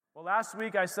Well, last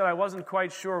week I said I wasn't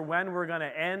quite sure when we're going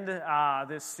to end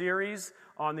this series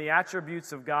on the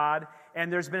attributes of God.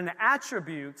 And there's been an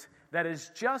attribute that has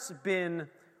just been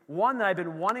one that I've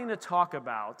been wanting to talk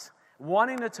about.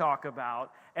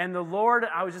 And the Lord,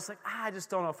 I was just like, I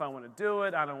just don't know if I want to do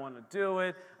it. I don't want to do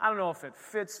it. I don't know if it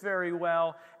fits very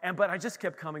well. But I just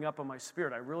kept coming up on my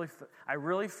spirit. I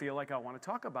really feel like I want to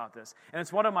talk about this. And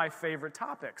it's one of my favorite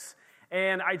topics.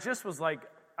 And I just was like,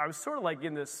 I was sort of like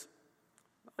in this,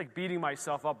 not like beating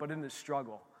myself up, but in this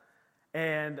struggle.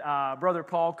 And Brother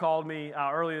Paul called me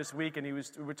earlier this week, and we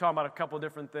were talking about a couple of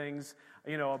different things,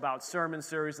 about sermon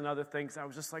series and other things. And I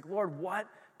was just like, Lord, what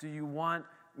do you want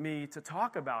me to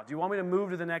talk about? Do you want me to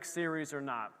move to the next series or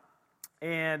not?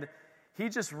 And he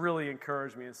just really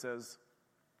encouraged me and says,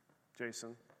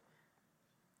 Jason,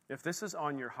 if this is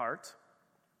on your heart,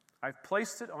 I've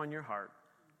placed it on your heart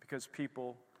because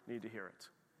people need to hear it.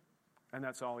 And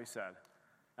that's all he said.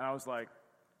 And I was like,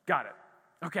 got it.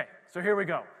 Okay, so here we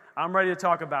go. I'm ready to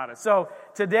talk about it. So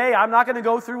today, I'm not going to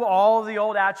go through all of the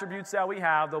old attributes that we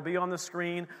have. They'll be on the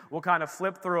screen. We'll kind of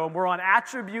flip through them. We're on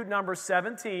attribute number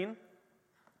 17.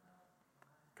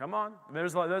 Come on.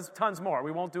 There's tons more.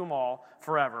 We won't do them all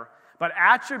forever. But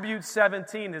attribute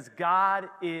 17 is God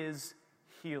is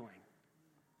healing.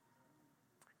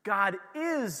 God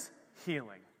is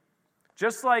healing.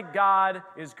 Just like God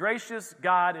is gracious,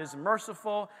 God is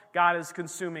merciful, God is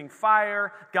consuming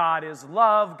fire, God is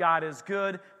love, God is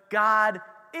good, God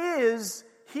is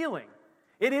healing.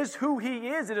 It is who He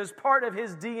is. It is part of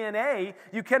His DNA.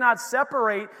 You cannot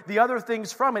separate the other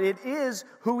things from it. It is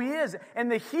who He is.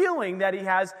 And the healing that He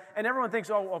has, and everyone thinks,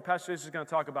 Pastor Jason is going to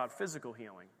talk about physical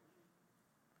healing.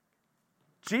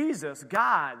 Jesus,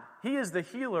 God, He is the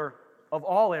healer of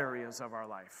all areas of our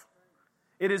life.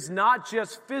 It is not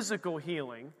just physical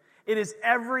healing. It is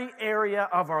every area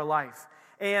of our life.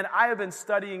 And I have been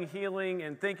studying healing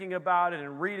and thinking about it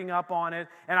and reading up on it.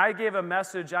 And I gave a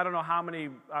message, I don't know how many,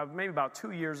 maybe about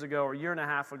 2 years ago or a year and a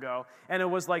half ago. And it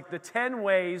was like the 10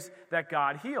 ways that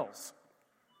God heals.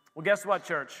 Well, guess what,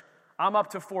 church? I'm up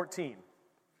to 14.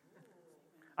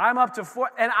 I'm up to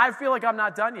 4, and I feel like I'm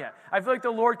not done yet. I feel like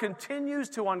the Lord continues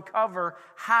to uncover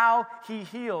how He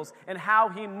heals and how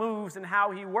He moves and how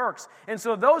He works. And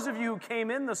so those of you who came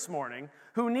in this morning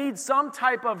who need some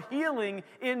type of healing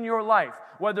in your life,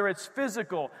 whether it's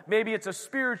physical, maybe it's a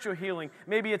spiritual healing,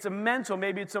 maybe it's a mental,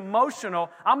 maybe it's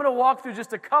emotional, I'm going to walk through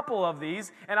just a couple of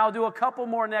these, and I'll do a couple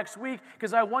more next week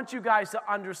because I want you guys to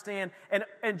understand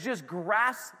and just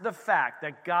grasp the fact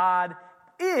that God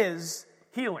is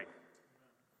healing.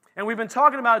 And we've been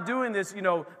talking about doing this,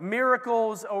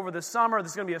 miracles over the summer.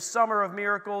 This is going to be a summer of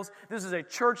miracles. This is a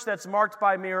church that's marked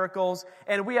by miracles.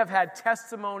 And we have had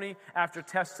testimony after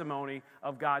testimony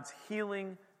of God's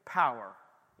healing power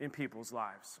in people's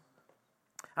lives.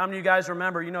 How many of you guys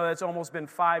remember, that's almost been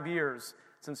 5 years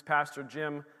since Pastor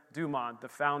Jim Dumont, the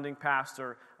founding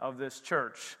pastor of this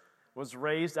church, was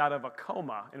raised out of a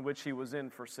coma in which he was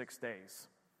in for 6 days.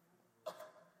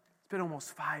 It's been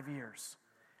almost 5 years.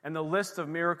 And the list of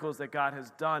miracles that God has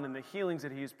done and the healings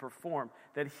that He's performed,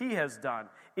 that He has done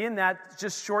in that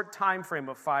just short time frame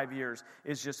of 5 years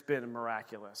has just been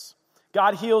miraculous.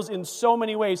 God heals in so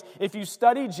many ways. If you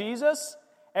study Jesus,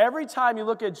 every time you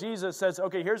look at Jesus, it says,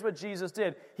 okay, here's what Jesus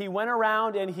did. He went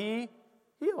around and He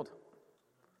healed.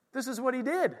 This is what He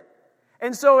did.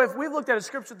 And so if we looked at a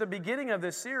scripture at the beginning of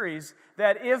this series,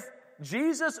 that if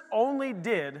Jesus only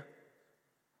did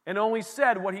and only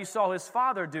said what He saw His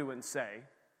Father do and say,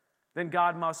 then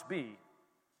God must be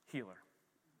healer.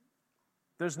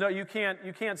 You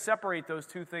can't separate those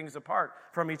two things apart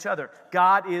from each other.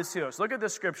 God is healer. So look at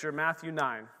this scripture, Matthew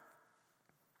 9,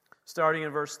 starting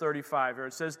in verse 35 here.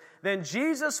 It says, Then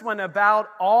Jesus went about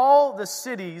all the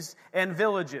cities and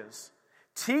villages,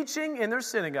 teaching in their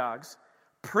synagogues,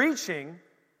 preaching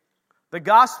the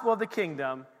gospel of the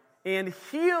kingdom, and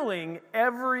healing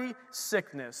every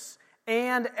sickness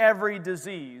and every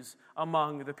disease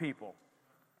among the people.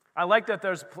 I like that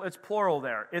it's plural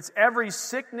there. It's every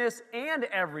sickness and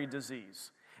every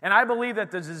disease. And I believe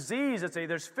that the disease,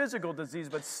 there's physical disease,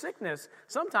 but sickness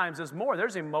sometimes is more.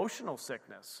 There's emotional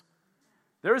sickness.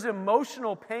 There's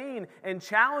emotional pain and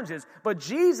challenges. But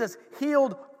Jesus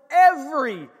healed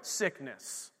every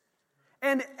sickness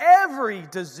and every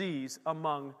disease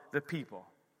among the people.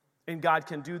 And God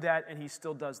can do that, and He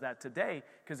still does that today.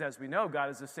 Because as we know, God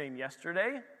is the same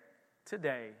yesterday,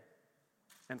 today,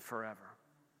 and forever.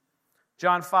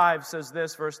 John 5 says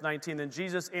this, verse 19, Then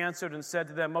Jesus answered and said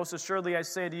to them, Most assuredly I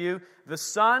say to you, the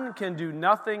Son can do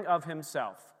nothing of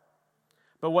Himself,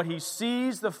 but what He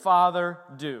sees the Father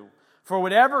do. For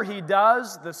whatever He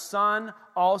does, the Son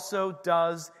also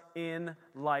does in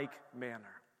like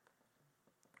manner.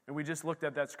 And we just looked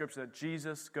at that scripture that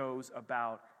Jesus goes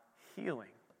about healing,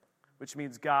 which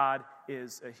means God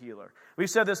is a healer. We've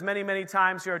said this many, many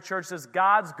times here at church, says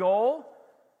God's goal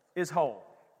is whole.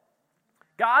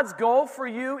 God's goal for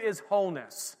you is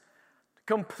wholeness.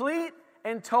 Complete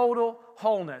and total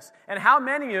wholeness. And how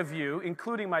many of you,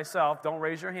 including myself, don't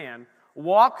raise your hand,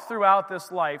 walk throughout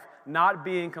this life not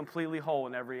being completely whole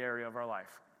in every area of our life?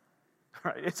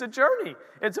 Right? It's a journey.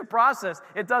 It's a process.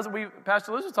 It doesn't,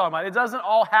 Pastor Liz was talking about, it doesn't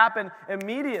all happen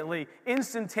immediately,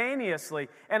 instantaneously.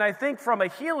 And I think from a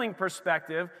healing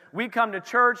perspective, we come to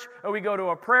church or we go to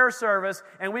a prayer service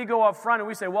and we go up front and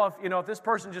we say, well, if this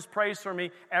person just prays for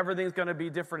me, everything's going to be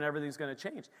different, everything's going to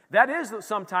change. That is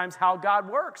sometimes how God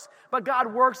works. But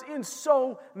God works in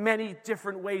so many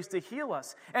different ways to heal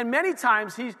us. And many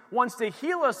times He wants to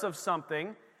heal us of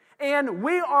something, and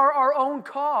we are our own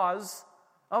cause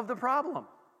of the problem.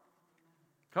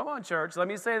 Come on, church, let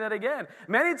me say that again.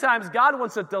 Many times God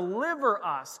wants to deliver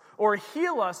us or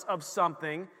heal us of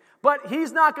something, but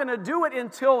He's not going to do it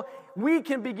until we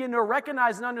can begin to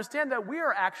recognize and understand that we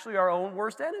are actually our own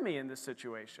worst enemy in this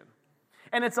situation.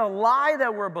 And it's a lie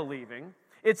that we're believing.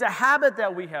 It's a habit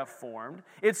that we have formed.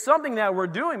 It's something that we're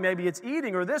doing. Maybe it's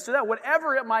eating or this or that.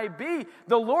 Whatever it might be,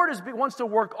 the Lord wants to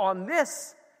work on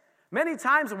this. Many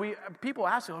times people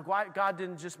ask me, why God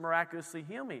didn't just miraculously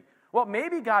heal me? Well,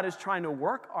 maybe God is trying to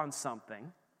work on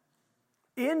something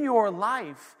in your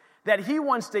life that He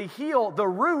wants to heal the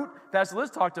root. Pastor Liz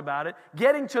talked about it,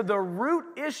 getting to the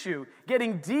root issue,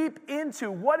 getting deep into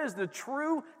what is the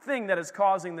true thing that is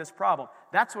causing this problem.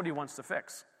 That's what He wants to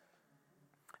fix.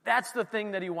 That's the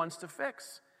thing that He wants to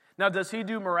fix. Now, does He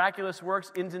do miraculous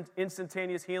works,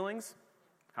 instantaneous healings?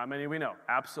 How many we know?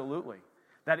 Absolutely.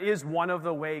 That is one of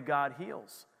the ways God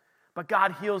heals. But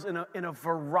God heals in a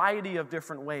variety of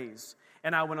different ways.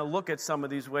 And I want to look at some of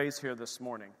these ways here this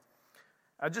morning.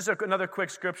 Just another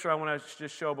quick scripture I want to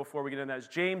just show before we get into that is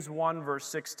James 1, verse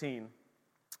 16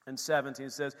 and 17.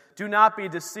 It says, "Do not be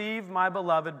deceived, my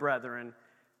beloved brethren."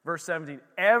 Verse 17,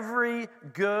 "Every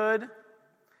good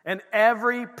and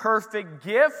every perfect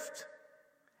gift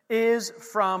is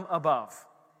from above."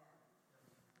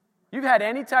 You've had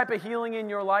any type of healing in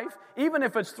your life, even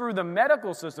if it's through the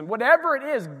medical system, whatever it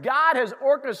is, God has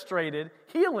orchestrated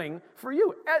healing for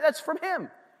you. That's from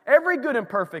Him. Every good and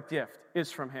perfect gift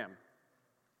is from Him.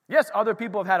 Yes, other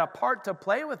people have had a part to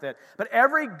play with it, but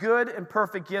every good and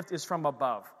perfect gift is from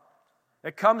above.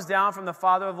 It comes down from the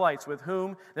Father of lights, with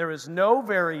whom there is no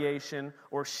variation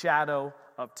or shadow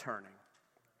of turning.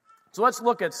 So let's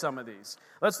look at some of these.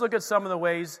 Let's look at some of the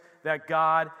ways that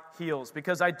God heals,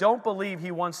 because I don't believe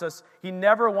He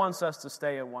never wants us to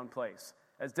stay in one place.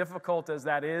 As difficult as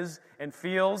that is and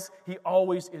feels, He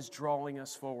always is drawing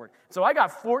us forward. So I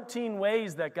got 14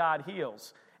 ways that God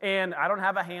heals. And I don't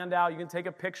have a handout. You can take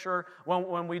a picture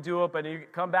when we do it, but you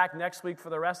come back next week for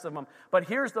the rest of them. But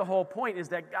here's the whole point, is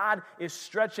that God is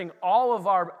stretching all of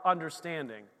our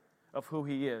understanding of who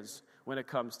He is when it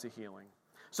comes to healing.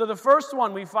 So the first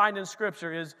one we find in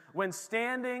Scripture is when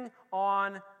standing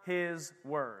on His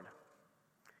Word.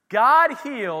 God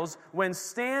heals when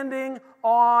standing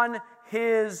on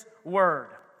His Word.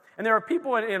 And there are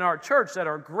people in our church that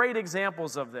are great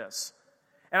examples of this.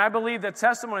 And I believe the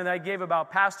testimony that I gave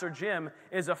about Pastor Jim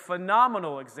is a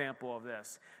phenomenal example of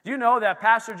this. Do you know that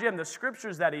Pastor Jim, the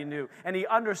Scriptures that he knew and he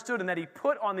understood and that he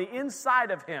put on the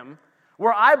inside of him,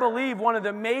 were, I believe, one of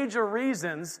the major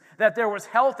reasons that there was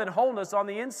health and wholeness on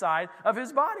the inside of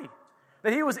his body.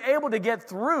 That he was able to get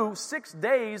through 6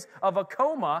 days of a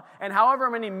coma and however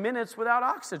many minutes without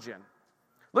oxygen.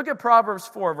 Look at Proverbs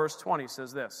 4, verse 20,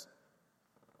 says this.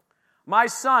 "My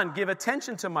son, give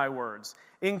attention to my words.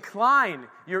 Incline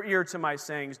your ear to my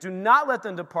sayings. Do not let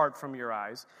them depart from your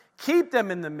eyes. Keep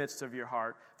them in the midst of your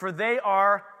heart, for they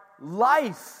are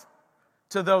life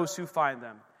to those who find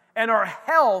them, and are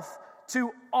health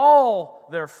to all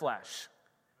their flesh."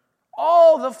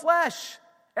 All the flesh.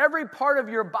 Every part of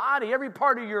your body, every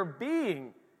part of your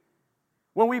being.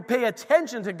 When we pay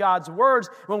attention to God's words,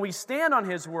 when we stand on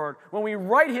His Word, when we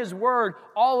write His Word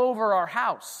all over our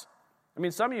house. I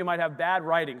mean, some of you might have bad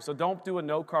writing, so don't do a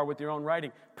note card with your own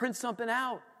writing. Print something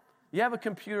out. You have a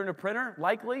computer and a printer,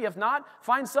 likely. If not,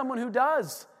 find someone who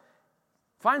does.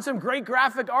 Find some great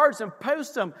graphic arts and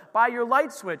post them by your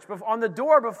light switch on the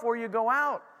door before you go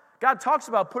out. God talks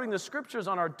about putting the Scriptures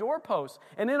on our doorposts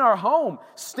and in our home.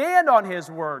 Stand on His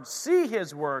Word, see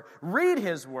His Word, read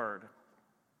His Word.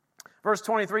 Verse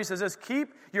 23 says this,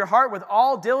 "Keep your heart with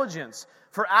all diligence,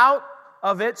 for out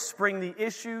of it spring the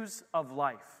issues of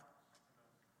life."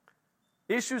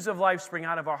 Issues of life spring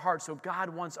out of our hearts, so God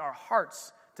wants our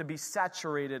hearts to be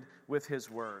saturated with His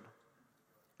Word.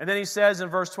 And then he says in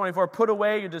verse 24, put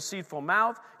away your deceitful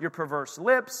mouth, your perverse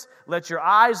lips. Let your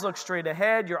eyes look straight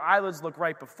ahead, your eyelids look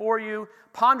right before you.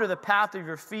 Ponder the path of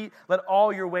your feet. Let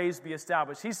all your ways be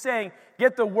established. He's saying,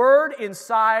 get the word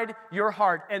inside your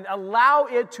heart and allow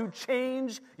it to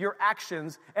change your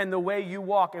actions and the way you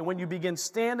walk. And when you begin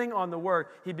standing on the word,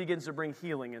 he begins to bring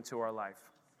healing into our life.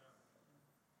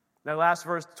 Now, last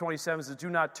verse 27 says,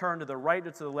 do not turn to the right or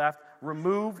to the left.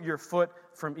 Remove your foot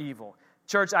from evil.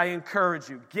 Church, I encourage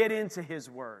you, get into his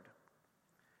word.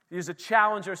 If there's a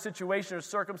challenge or a situation or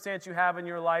circumstance you have in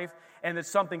your life, and it's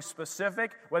something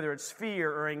specific, whether it's fear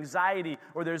or anxiety,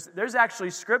 or there's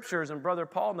actually scriptures, and Brother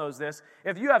Paul knows this,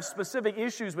 if you have specific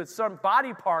issues with some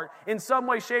body part in some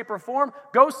way, shape, or form,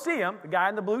 go see him, the guy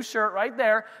in the blue shirt right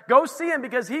there. Go see him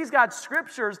because he's got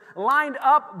scriptures lined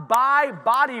up by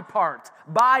body part,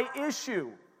 by issue.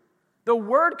 The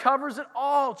word covers it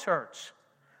all, church.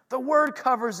 The word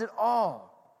covers it all.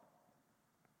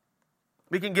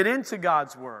 We can get into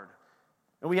God's word,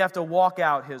 and we have to walk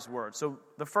out his word. So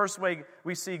the first way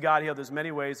we see God heal, there's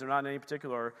many ways, they're not in any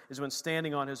particular order, is when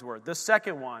standing on his word. The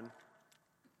second one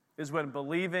is when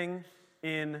believing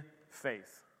in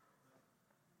faith.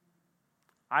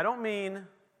 I don't mean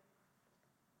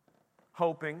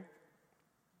hoping.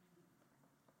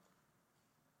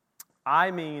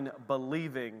 I mean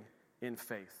believing in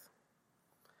faith.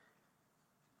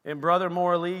 And Brother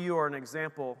Morley, you are an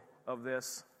example of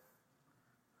this.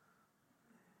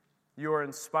 You are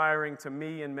inspiring to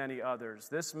me and many others.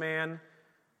 This man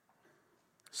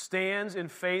stands in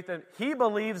faith, and he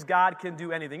believes God can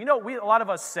do anything. You know, a lot of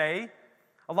us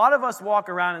walk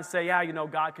around and say, yeah,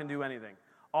 God can do anything.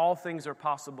 All things are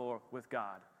possible with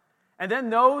God. And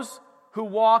then those who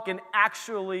walk and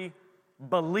actually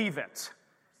believe it,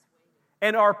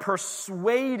 and are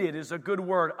persuaded is a good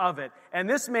word of it. And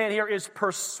this man here is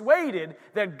persuaded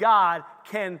that God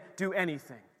can do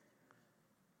anything.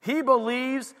 He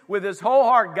believes with his whole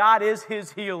heart God is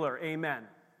his healer. Amen.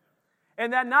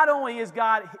 And that not only is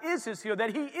God is his healer,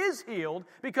 that he is healed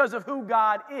because of who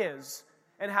God is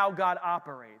and how God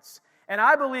operates. And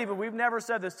I believe, and we've never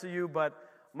said this to you, but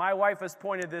my wife has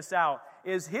pointed this out,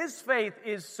 is his faith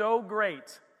is so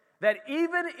great that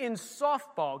even in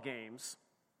softball games,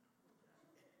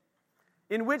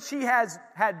 in which he has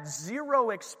had zero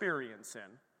experience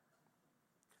in,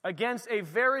 against a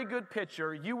very good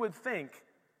pitcher, you would think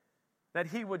that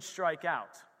he would strike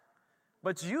out.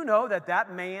 But do you know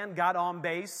that man got on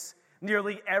base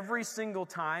nearly every single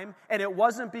time, and it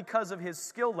wasn't because of his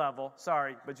skill level,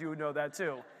 sorry, but you would know that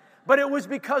too, but it was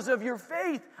because of your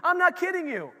faith. I'm not kidding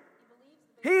you.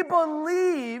 He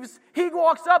believes, he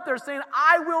walks up there saying,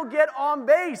 I will get on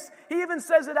base. He even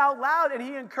says it out loud, and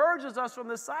he encourages us from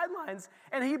the sidelines,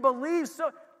 and he believes. So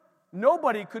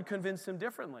nobody could convince him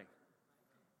differently.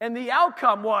 And the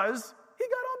outcome was, he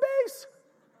got on base.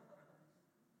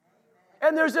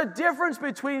 And there's a difference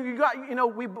between,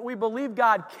 we believe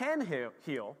God can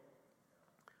heal,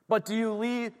 but do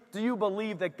you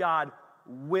believe that God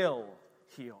will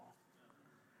heal?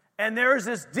 And there's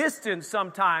this distance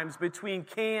sometimes between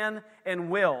can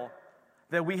and will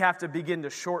that we have to begin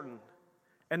to shorten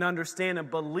and understand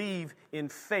and believe in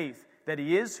faith that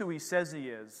he is who he says he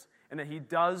is and that he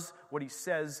does what he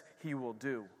says he will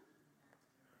do.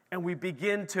 And we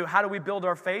begin to, how do we build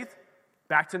our faith?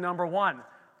 Back to number one,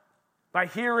 by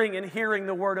hearing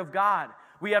the word of God.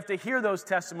 We have to hear those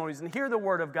testimonies and hear the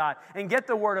word of God and get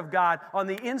the word of God on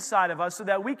the inside of us so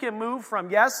that we can move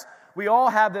from, yes, we all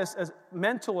have this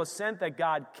mental assent that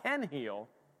God can heal.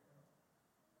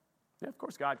 Yeah, of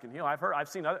course God can heal. I've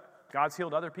seen God's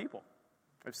healed other people.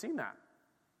 I've seen that.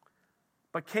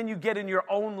 But can you get in your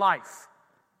own life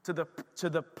to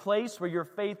the place where your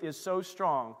faith is so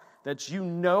strong that you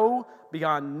know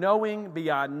beyond knowing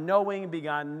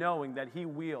that he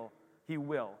will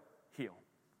heal?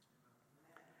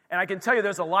 And I can tell you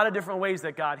there's a lot of different ways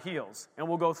that God heals. And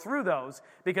we'll go through those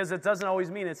because it doesn't always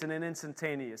mean it's an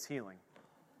instantaneous healing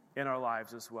in our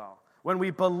lives as well. When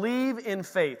we believe in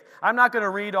faith. I'm not going to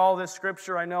read all this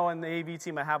scripture. I know in the AV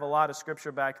team I have a lot of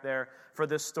scripture back there for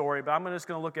this story. But I'm just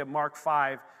going to look at Mark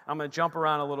 5. I'm going to jump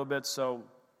around a little bit, so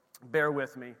bear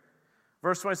with me.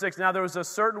 Verse 26, now there was a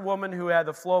certain woman who had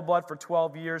the flow of blood for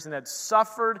 12 years and had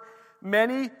suffered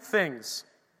many things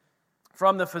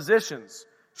from the physicians.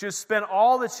 She had spent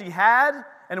all that she had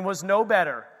and was no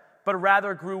better, but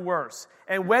rather grew worse.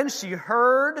 And when she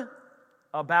heard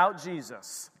about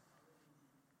Jesus,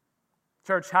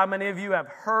 church, how many of you have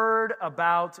heard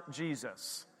about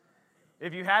Jesus?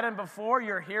 If you hadn't before,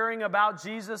 you're hearing about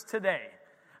Jesus today.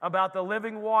 about the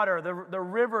living water, the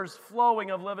rivers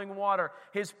flowing of living water,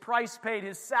 his price paid,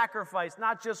 his sacrifice,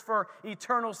 not just for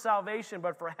eternal salvation,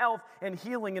 but for health and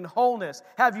healing and wholeness.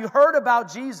 Have you heard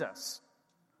about Jesus?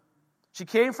 She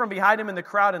came from behind him in the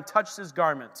crowd and touched his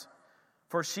garment.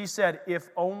 For she said, if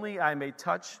only I may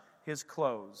touch his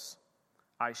clothes,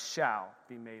 I shall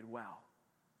be made well.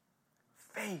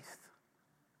 Faith.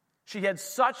 She had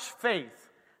such faith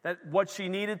that what she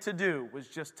needed to do was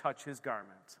just touch his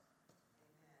garment.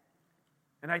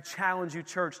 And I challenge you,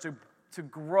 church, to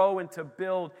grow and to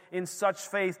build in such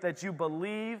faith that you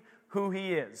believe who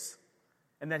he is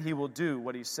and that he will do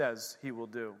what he says he will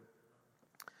do.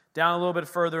 Down a little bit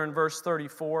further in verse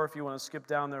 34, if you want to skip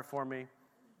down there for me.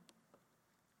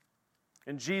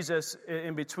 And Jesus,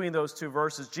 in between those two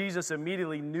verses, Jesus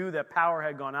immediately knew that power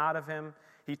had gone out of him.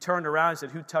 He turned around and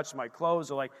said, who touched my clothes?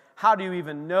 They're like, how do you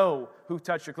even know who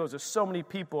touched your clothes? There's so many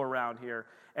people around here.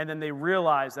 And then they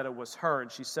realized that it was her, and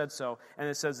she said so. And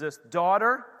it says this,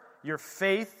 daughter, your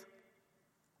faith,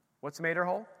 what's made her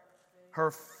whole?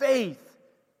 Her faith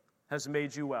has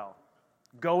made you well.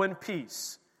 Go in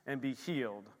peace and be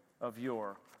healed of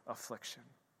your affliction.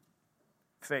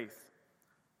 Faith.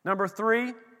 Number 3,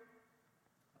 I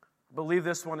believe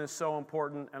this one is so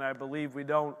important, and I believe we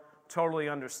don't totally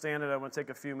understand it. I want to take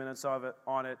a few minutes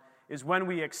on it, is when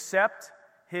we accept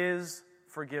his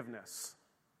forgiveness.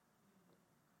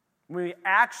 When we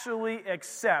actually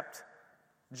accept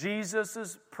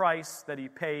Jesus' price that he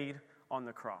paid on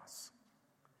the cross.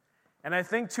 And I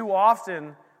think too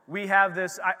often we have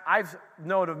this, I've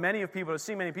known of many of people, I've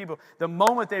seen many people, the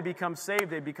moment they become saved,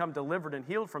 they become delivered and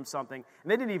healed from something,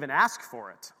 and they didn't even ask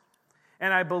for it.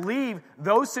 And I believe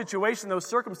those situations, those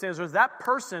circumstances, that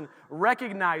person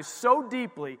recognized so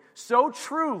deeply, so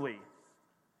truly,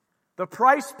 the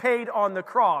price paid on the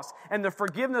cross and the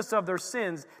forgiveness of their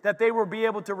sins, that they will be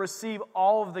able to receive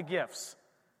all of the gifts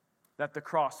that the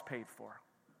cross paid for.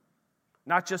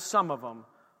 Not just some of them,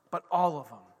 but all of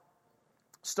them.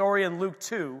 Story in Luke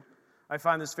 2, I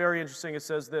find this very interesting. It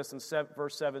says this in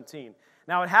verse 17.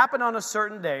 Now it happened on a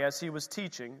certain day as he was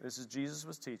teaching, this is Jesus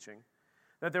was teaching,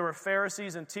 that there were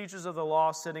Pharisees and teachers of the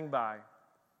law sitting by,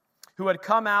 who had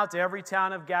come out to every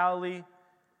town of Galilee,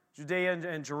 Judea,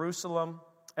 and Jerusalem,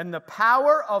 and the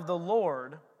power of the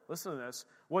Lord, listen to this,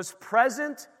 was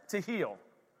present to heal.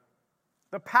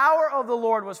 The power of the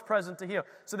Lord was present to heal.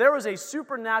 So there was a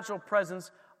supernatural presence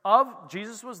of,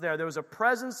 Jesus was there, there was a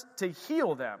presence to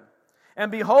heal them.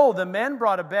 And behold, the men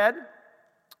brought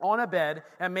on a bed,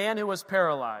 a man who was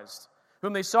paralyzed,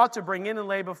 whom they sought to bring in and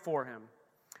lay before him.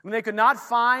 When they could not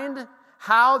find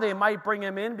how they might bring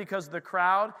him in because of the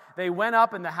crowd, they went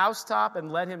up in the housetop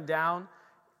and let him down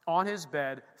on his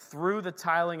bed through the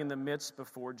tiling in the midst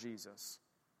before Jesus.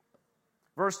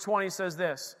 Verse 20 says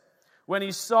this, when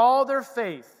he saw their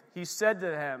faith, he said to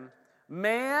them,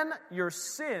 man, your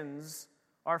sins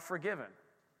are forgiven.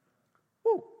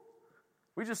 Woo.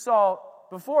 We just saw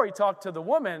before he talked to the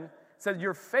woman, said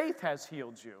your faith has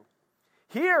healed you.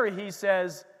 Here he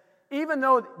says, even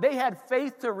though they had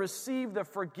faith to receive the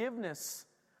forgiveness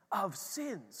of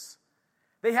sins,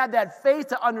 they had that faith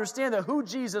to understand that who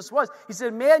Jesus was. He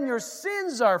said, man, your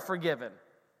sins are forgiven.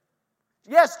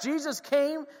 Yes, Jesus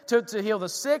came to heal the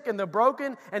sick and the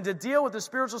broken and to deal with the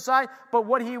spiritual side, but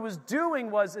what he was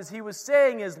doing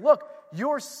look,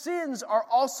 your sins are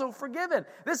also forgiven.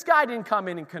 This guy didn't come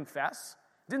in and confess.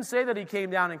 Didn't say that he came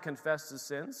down and confessed his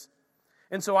sins.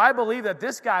 And so I believe that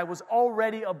this guy was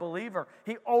already a believer.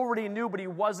 He already knew, but he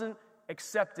wasn't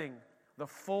accepting the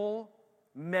full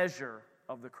measure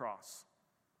of the cross.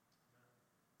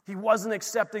 He wasn't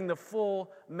accepting the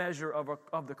full measure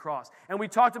of the cross. And we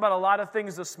talked about a lot of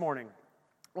things this morning,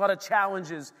 a lot of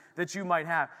challenges that you might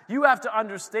have. You have to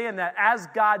understand that as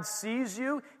God sees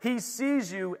you, he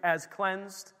sees you as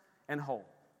cleansed and whole.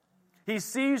 He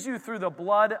sees you through the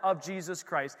blood of Jesus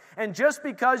Christ. And just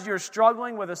because you're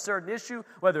struggling with a certain issue,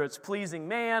 whether it's pleasing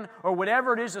man or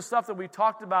whatever it is, the stuff that we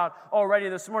talked about already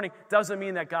this morning, doesn't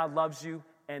mean that God loves you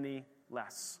any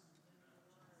less.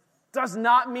 Does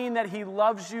not mean that he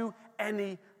loves you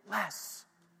any less.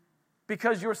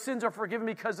 Because your sins are forgiven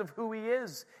because of who he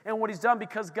is and what he's done,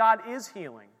 because God is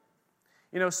healing.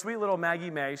 You know, sweet little Maggie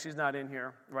May, she's not in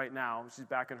here right now. She's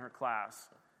back in her class.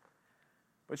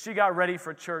 But she got ready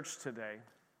for church today,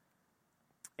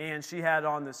 and she has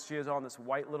on this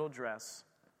white little dress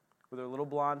with her little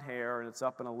blonde hair, and it's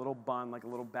up in a little bun, like a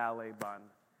little ballet bun.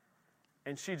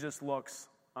 And she just looks,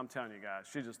 I'm telling you guys,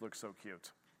 she just looks so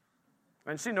cute.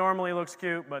 And she normally looks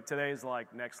cute, but today's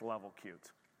like next level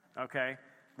cute, okay?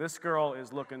 This girl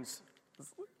is looking,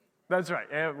 that's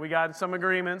right, we got some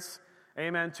agreements.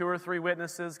 Amen, 2 or 3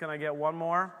 witnesses. Can I get one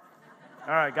more?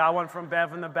 All right, got one from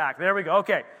Bev in the back. There we go.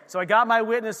 Okay, so I got my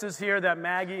witnesses here that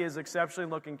Maggie is exceptionally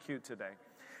looking cute today.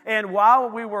 And while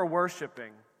we were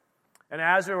worshiping, and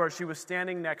as we were, she was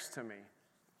standing next to me,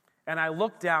 and I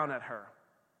looked down at her.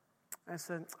 I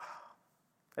said,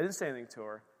 I didn't say anything to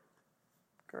her.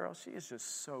 Girl, she is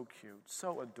just so cute,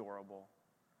 so adorable.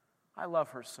 I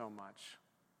love her so much.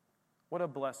 What a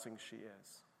blessing she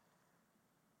is.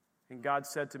 And God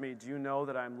said to me, do you know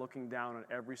that I'm looking down on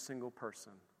every single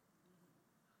person?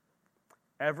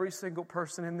 Every single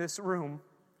person in this room,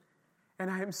 and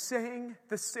I am saying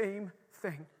the same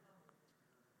thing.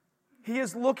 He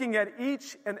is looking at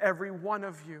each and every one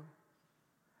of you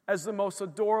as the most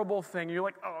adorable thing. You're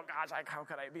like, oh gosh, how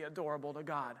could I be adorable to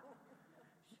God?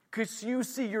 Because you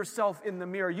see yourself in the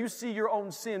mirror. You see your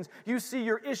own sins. You see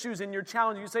your issues and your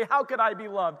challenges. You say, how could I be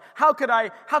loved? How could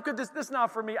this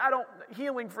not for me?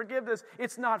 Healing, forgiveness,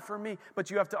 it's not for me.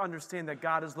 But you have to understand that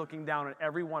God is looking down at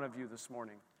every one of you this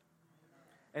morning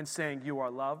and saying, you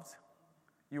are loved,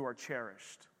 you are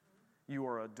cherished, you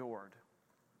are adored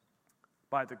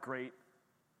by the great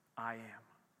I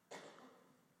am,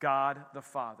 God the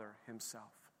Father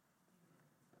himself.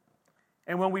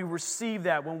 And when we receive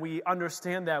that, when we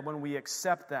understand that, when we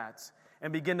accept that,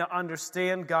 and begin to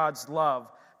understand God's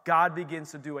love, God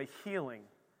begins to do a healing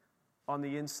on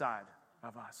the inside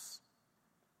of us.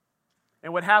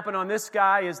 And what happened on this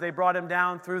guy is they brought him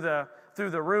down through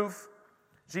the roof.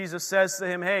 Jesus says to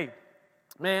him, hey,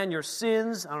 man, your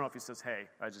sins, I don't know if he says, hey,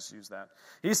 I just used that.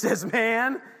 He says,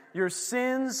 man, your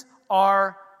sins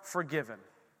are forgiven.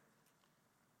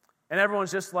 And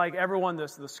everyone's just like,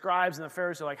 the scribes and the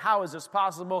Pharisees are like, how is this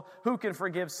possible? Who can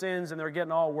forgive sins? And they're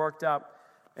getting all worked up.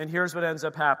 And here's what ends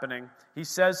up happening. He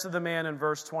says to the man in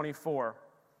verse 24,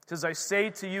 he says, I say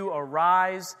to you,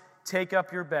 arise, take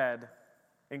up your bed,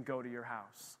 and go to your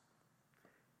house.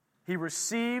 He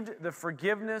received the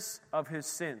forgiveness of his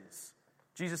sins.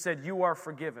 Jesus said, you are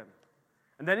forgiven.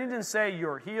 And then he didn't say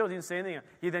you're healed. He didn't say anything.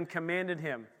 He then commanded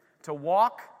him to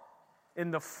walk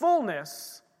in the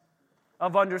fullness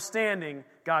of understanding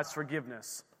God's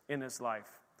forgiveness in his life.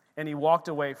 And he walked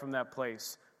away from that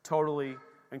place totally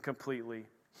and completely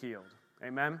healed.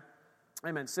 Amen?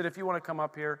 Amen. Sid, if you want to come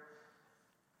up here.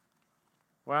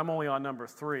 Well, I'm only on number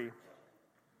 3.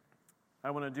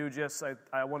 I want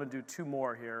to do 2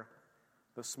 more here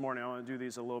this morning. I want to do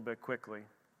these a little bit quickly.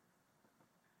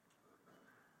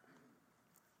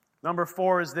 Number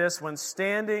 4 is this: when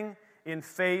standing in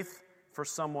faith for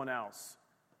someone else.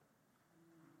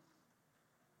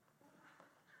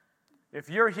 If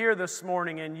you're here this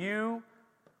morning and you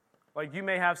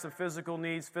may have some physical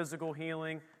needs, physical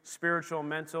healing, spiritual,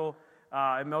 mental,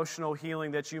 emotional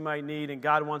healing that you might need, and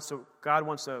God wants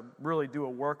to really do a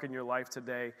work in your life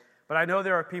today. But I know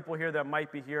there are people here that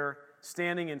might be here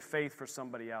standing in faith for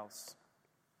somebody else.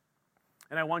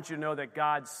 And I want you to know that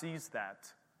God sees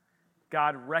that.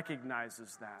 God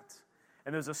recognizes that.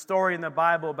 And there's a story in the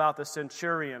Bible about the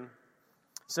centurion. It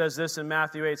says this in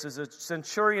Matthew 8. It says, the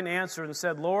centurion answered and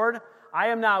said, Lord, I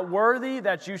am not worthy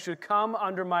that you should come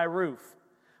under my roof,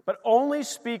 but only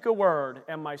speak a word,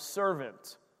 and my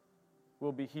servant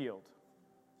will be healed.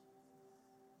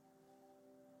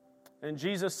 And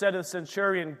Jesus said to the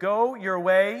centurion, go your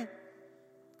way,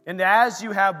 and as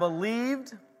you have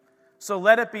believed, so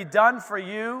let it be done for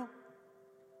you.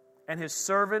 And his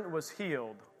servant was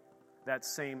healed that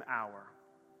same hour.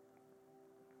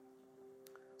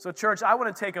 So, church, I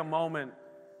want to take a moment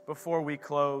before we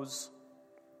close.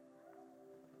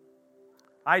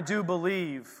 I do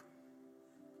believe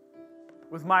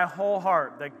with my whole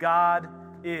heart that God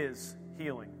is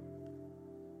healing.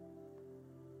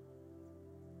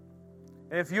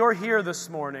 And if you're here this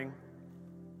morning,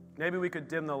 maybe we could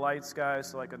dim the lights,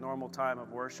 guys, to like a normal time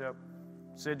of worship.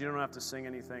 Sid, you don't have to sing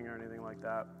anything or anything like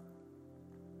that.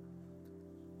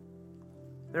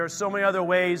 There are so many other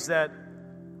ways that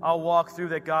I'll walk through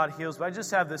that God heals, but I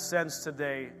just have this sense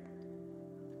today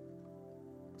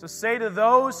to say to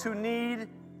those who need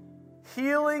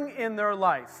healing in their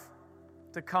life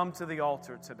to come to the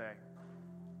altar today.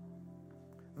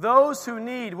 Those who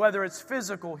need, whether it's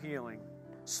physical healing,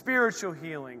 spiritual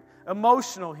healing,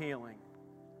 emotional healing,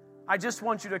 I just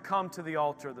want you to come to the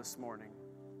altar this morning.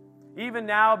 Even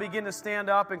now, begin to stand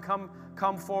up and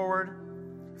come forward.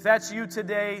 If that's you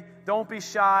today, don't be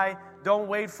shy. Don't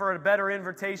wait for a better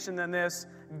invitation than this.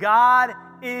 God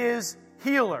is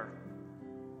healer.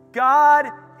 God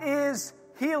is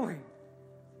healing.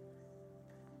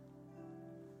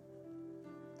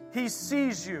 He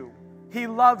sees you. He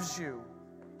loves you.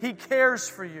 He cares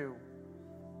for you.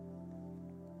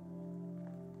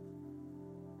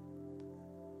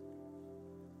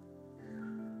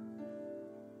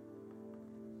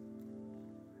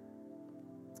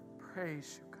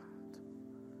 Praise you, God.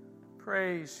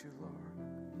 Praise you, Lord.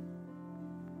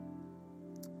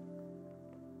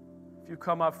 If you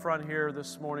come up front here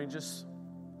this morning, just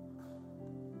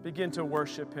begin to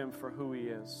worship Him for who He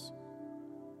is.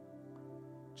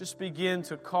 Just begin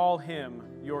to call Him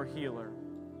your healer.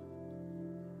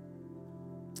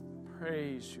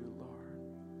 Praise you, Lord.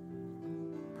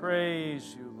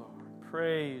 Praise you, Lord.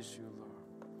 Praise you, Lord.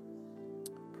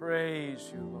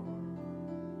 Praise you, Lord.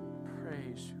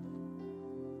 Praise you.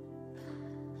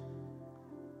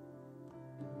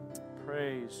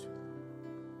 Praise you.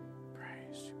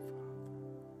 Praise you, Father.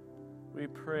 We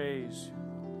praise you.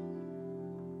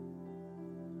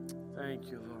 Thank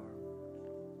you, Lord.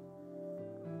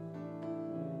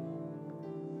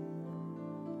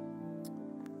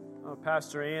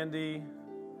 Pastor Andy,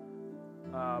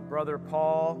 Brother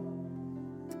Paul,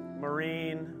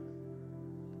 Maureen,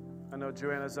 I know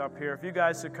Joanna's up here. If you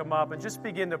guys could come up and just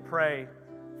begin to pray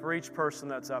for each person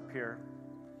that's up here.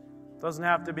 Doesn't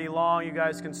have to be long. You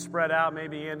guys can spread out.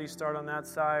 Maybe Andy start on that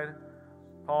side.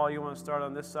 Paul, you want to start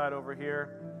on this side over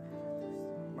here.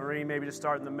 Maureen, maybe just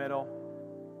start in the middle.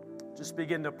 Just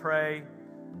begin to pray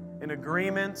in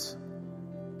agreement.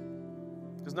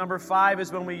 Because number 5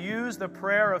 is when we use the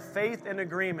prayer of faith and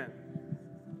agreement.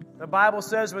 The Bible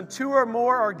says when 2 or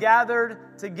more are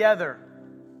gathered together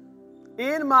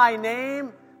in my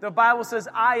name, the Bible says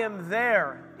I am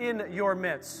there in your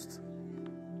midst.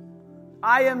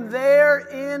 I am there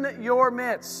in your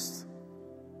midst.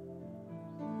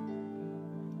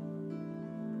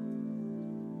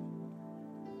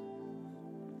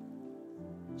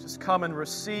 Just come and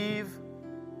receive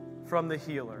from the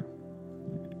healer.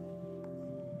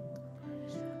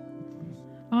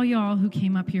 All y'all who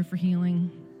came up here for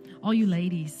healing, all you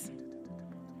ladies,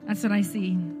 that's what I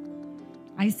see.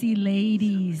 I see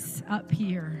ladies up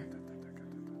here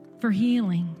for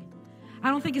healing. I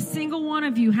don't think a single one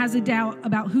of you has a doubt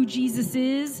about who Jesus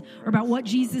is, or about what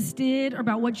Jesus did, or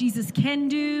about what Jesus can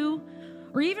do,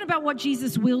 or even about what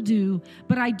Jesus will do.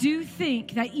 But I do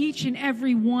think that each and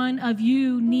every one of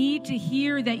you need to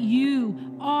hear that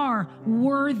you are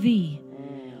worthy.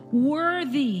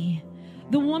 Worthy.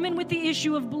 The woman with the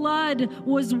issue of blood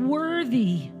was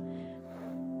worthy,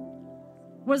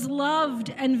 was loved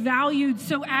and valued.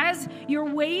 So as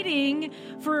you're waiting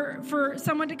for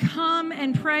someone to come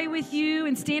and pray with you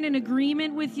and stand in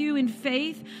agreement with you in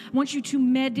faith, I want you to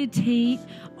meditate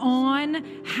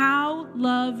on how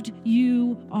loved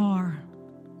you are.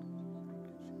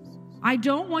 I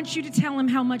don't want you to tell him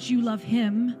how much you love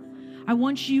him. I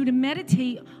want you to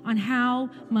meditate on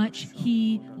how much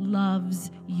he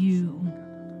loves you.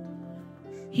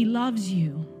 He loves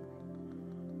you.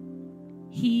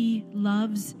 He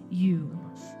loves you.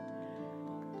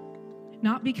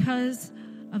 Not because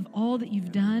of all that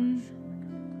you've done,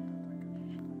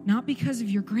 not because of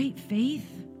your great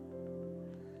faith,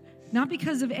 not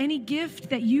because of any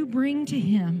gift that you bring to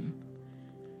him.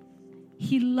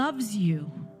 He loves you.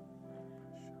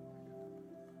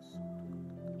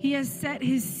 He has set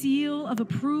his seal of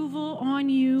approval on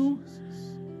you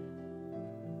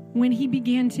when he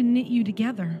began to knit you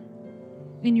together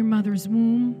in your mother's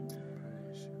womb.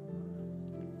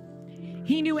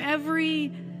 He knew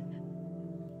every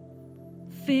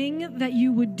thing that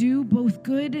you would do, both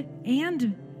good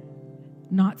and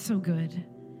not so good.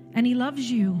 And he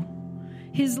loves you.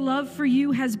 His love for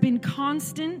you has been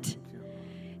constant.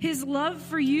 His love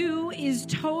for you is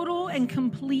total and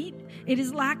complete. It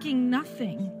is lacking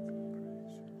nothing.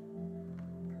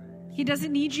 He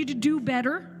doesn't need you to do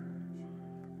better.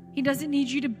 He doesn't need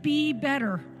you to be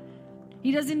better.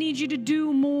 He doesn't need you to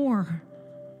do more.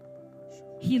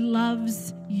 He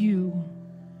loves you.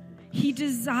 He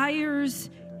desires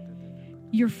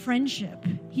your friendship.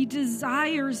 He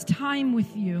desires time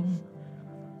with you.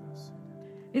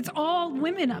 It's all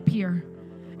women up here.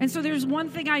 And so there's one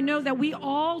thing I know, that we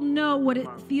all know what it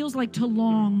feels like to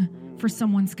long for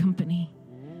someone's company,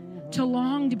 to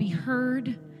long to be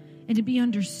heard and to be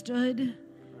understood,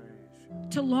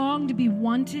 to long to be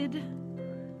wanted,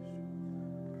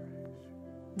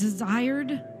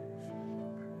 desired.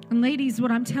 And ladies,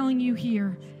 what I'm telling you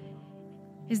here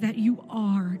is that you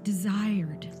are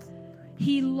desired.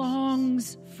 He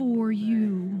longs for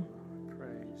you.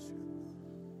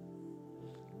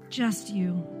 Just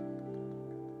you.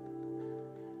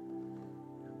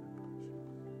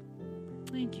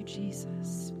 Thank you,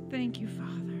 Jesus. Thank you,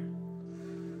 Father.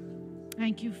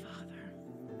 Thank you, Father.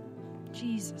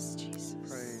 Jesus, Jesus.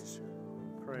 Praise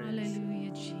you. Praise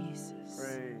Hallelujah, Jesus.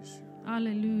 Praise you.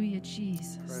 Hallelujah,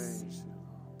 Jesus. Praise you.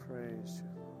 Praise you.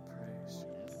 Praise you.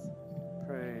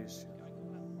 Praise you.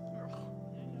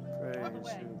 Praise you.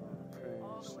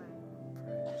 Praise you.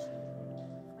 Praise you.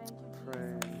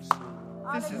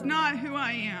 This is not who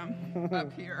I am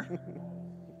up here.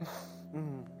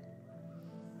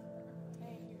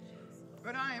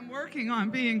 But I am working on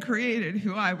being created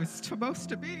who I was supposed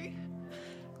to be.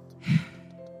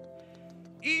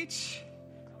 Each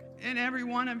and every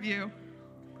one of you,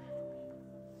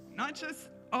 not just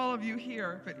all of you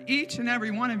here, but each and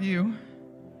every one of you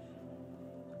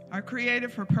are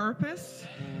created for purpose.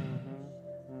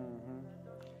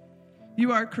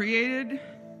 You are created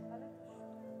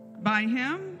by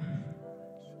Him,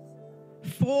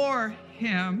 for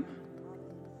Him.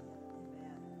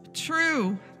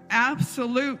 True,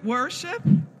 absolute worship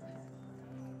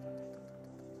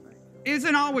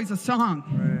isn't always a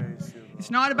song.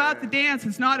 It's not about the dance.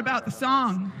 It's not about the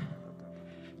song.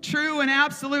 True and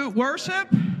absolute worship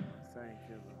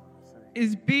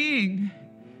is being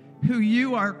who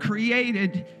you are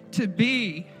created to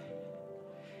be.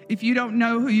 If you don't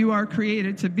know who you are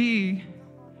created to be,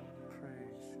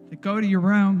 go to your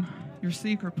room, your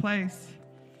secret place.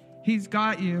 He's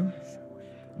got you.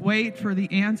 Wait for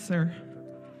the answer.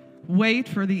 Wait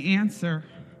for the answer.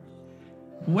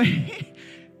 Wait.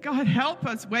 God, help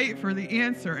us wait for the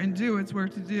answer and do its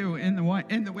work to do in the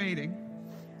waiting.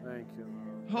 Thank you,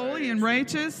 Lord. Holy and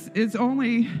righteous is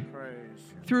only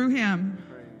through Him.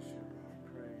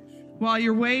 While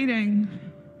you're waiting,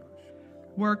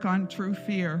 work on true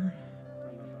fear.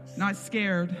 Not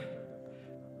scared,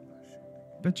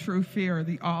 but true fear,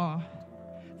 the awe,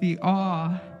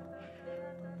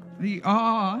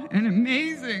 an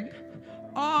amazing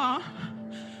awe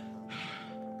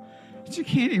that you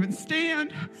can't even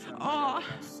stand. Awe.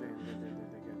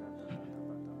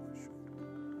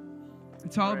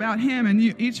 It's all about Him, and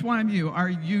each one of you are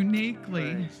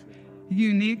uniquely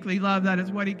loved. That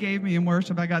is what He gave me in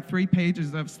worship. I got 3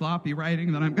 pages of sloppy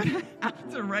writing that I'm going to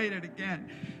have to write it again.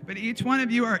 But each one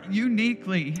of you are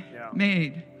uniquely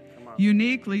made,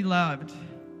 uniquely loved.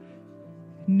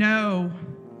 No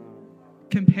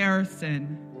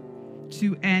comparison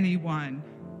to anyone.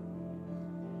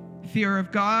 Fear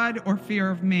of God or fear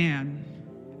of man?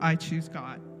 I choose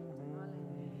God.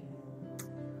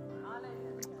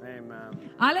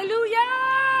 Amen. Hallelujah!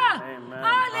 Amen.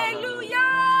 Hallelujah!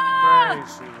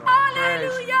 Praise you, Lord.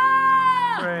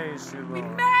 Hallelujah! Praise you, We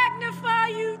Lord. magnify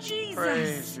you, Jesus.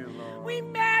 Praise you, Lord. We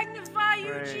magnify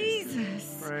you, Praise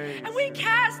Jesus. Praise And we you.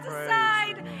 cast Praise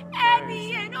aside you, Lord.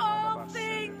 any Praise and you. all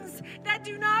things that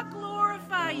do not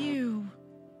glorify you.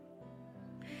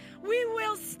 We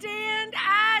will stand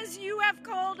as you have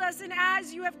called us and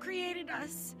as you have created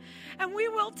us. And we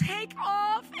will take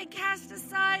off and cast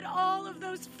aside all of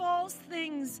those false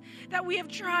things that we have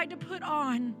tried to put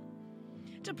on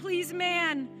to please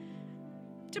man,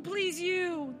 to please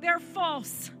you. They're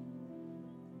false.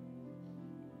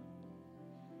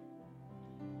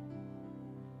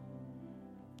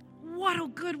 What a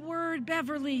good word,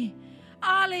 Beverly.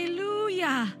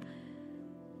 Hallelujah.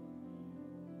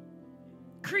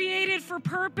 Created for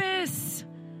purpose.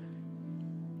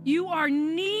 You are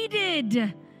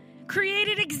needed.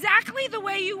 Created exactly the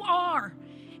way you are.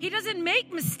 He doesn't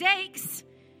make mistakes.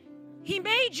 He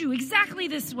made you exactly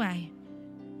this way.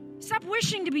 Stop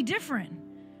wishing to be different.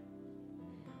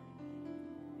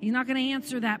 He's not going to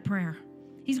answer that prayer.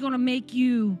 He's going to make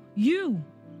you, you.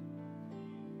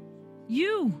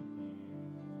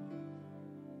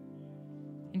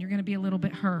 And you're going to be a little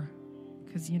bit her,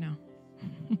 because you know.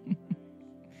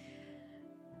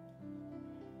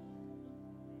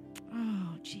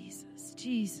 Oh, Jesus,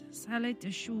 Jesus.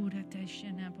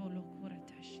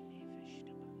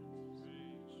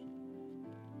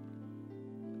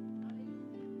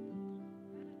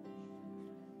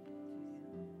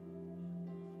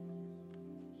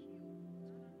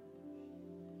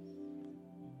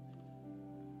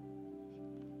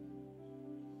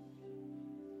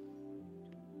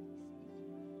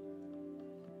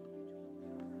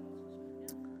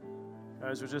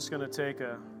 Guys, we're just going to take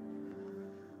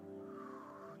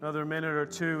another minute or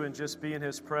two and just be in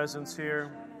His presence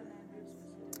here.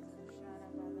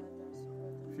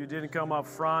 If you didn't come up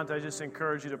front, I just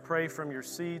encourage you to pray from your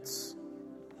seats.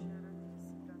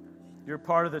 You're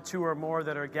part of the 2 or more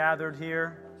that are gathered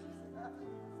here.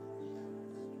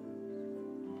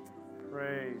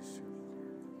 Praise you.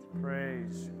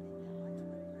 Praise you.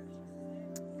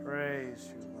 Praise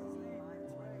you.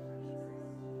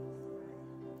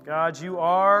 God, you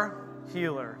are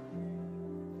healer.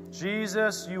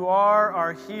 Jesus, you are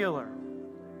our healer.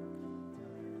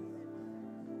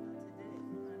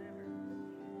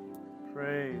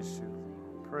 Praise you.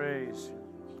 Praise you.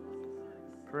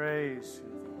 Praise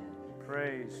you.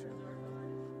 Praise you.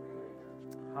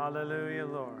 Hallelujah,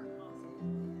 Lord.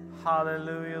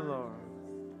 Hallelujah, Lord.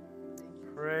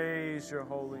 Praise your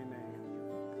holy name.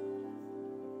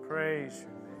 Praise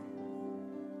your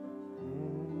name.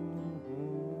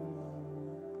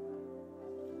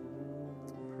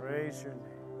 Praise your name.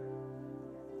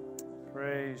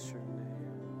 Praise your name.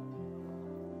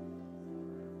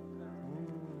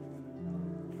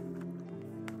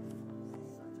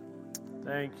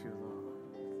 Thank you, Lord.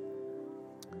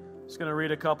 I'm just going to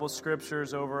read a couple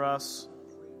scriptures over us.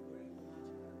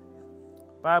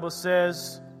 The Bible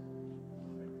says,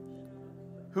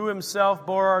 who himself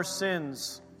bore our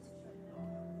sins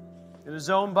in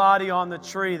his own body on the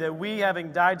tree, that we,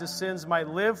 having died to sins, might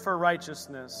live for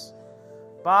righteousness,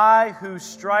 by whose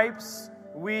stripes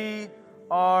we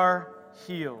are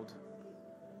healed.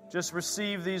 Just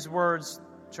receive these words,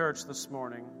 church, this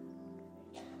morning.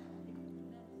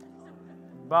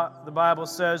 But the Bible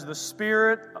says, the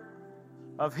Spirit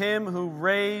of him who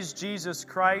raised Jesus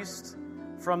Christ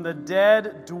from the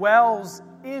dead dwells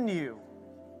in you.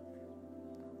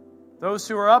 Those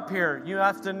who are up here, you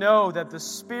have to know that the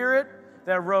Spirit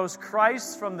that rose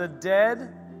Christ from the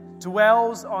dead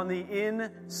dwells on the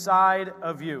inside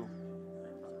of you.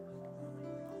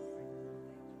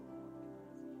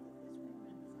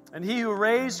 And he who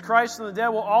raised Christ from the dead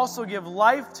will also give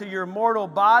life to your mortal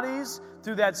bodies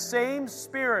through that same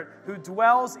Spirit who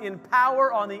dwells in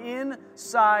power on the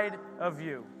inside of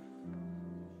you.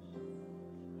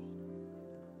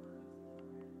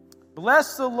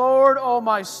 Bless the Lord, O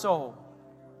my soul,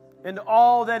 and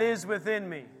all that is within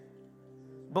me.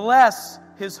 Bless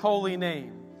his holy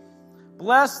name.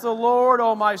 Bless the Lord,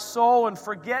 O my soul, and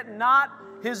forget not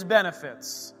his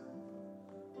benefits,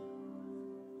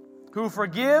 who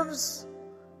forgives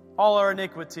all our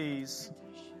iniquities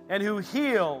and who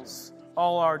heals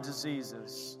all our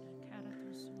diseases,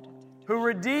 who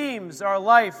redeems our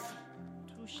life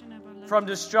from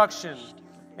destruction,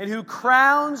 and who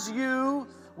crowns you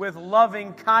with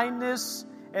loving kindness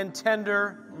and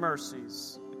tender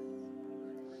mercies,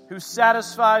 who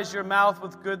satisfies your mouth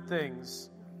with good things,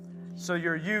 so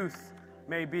your youth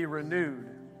may be renewed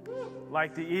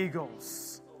like the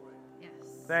eagles. Yes.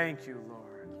 Thank you,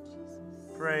 Lord.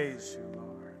 Praise you,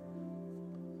 Lord.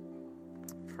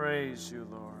 Praise you,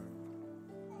 Lord.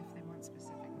 If they want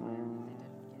specific prayer,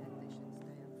 they should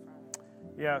stay up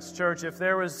front. Yes, church, if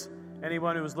there was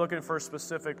anyone who was looking for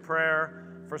specific prayer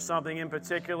for something in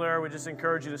particular, we just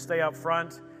encourage you to stay up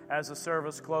front as the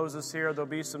service closes here. There'll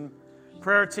be some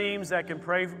prayer teams that can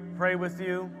pray with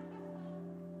you,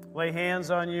 lay hands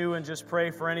on you, and just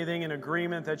pray for anything in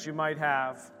agreement that you might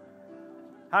have.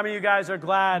 How many of you guys are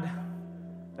glad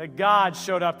that God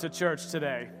showed up to church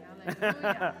today?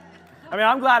 I mean,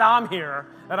 I'm glad I'm here,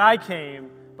 that I came,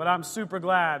 but I'm super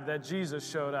glad that Jesus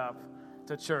showed up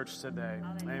to church today.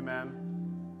 Amen.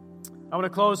 I want to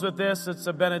close with this. It's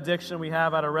a benediction we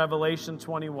have out of Revelation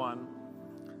 21.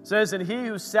 It says, and he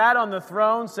who sat on the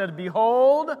throne said,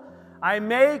 behold, I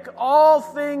make all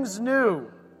things new.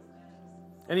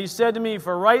 And he said to me,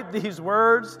 for write these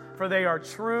words, for they are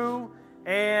true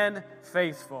and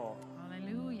faithful.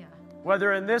 Hallelujah.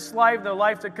 Whether in this life, the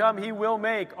life to come, he will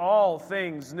make all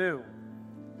things new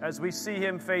as we see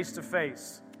him face to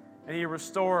face. And he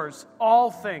restores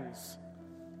all things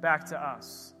back to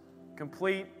us.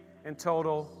 Complete and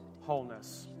total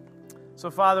wholeness. So,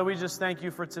 Father, we just thank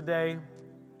you for today.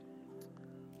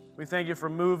 We thank you for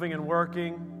moving and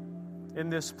working in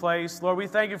this place. Lord, we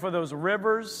thank you for those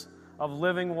rivers of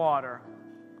living water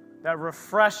that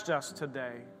refreshed us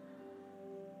today.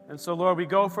 And so, Lord, we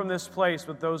go from this place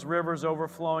with those rivers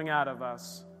overflowing out of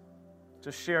us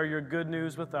to share your good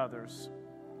news with others.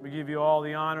 We give you all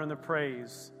the honor and the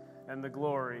praise and the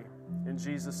glory in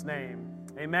Jesus' name.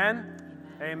 Amen?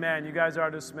 Amen. You guys are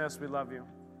dismissed. We love you.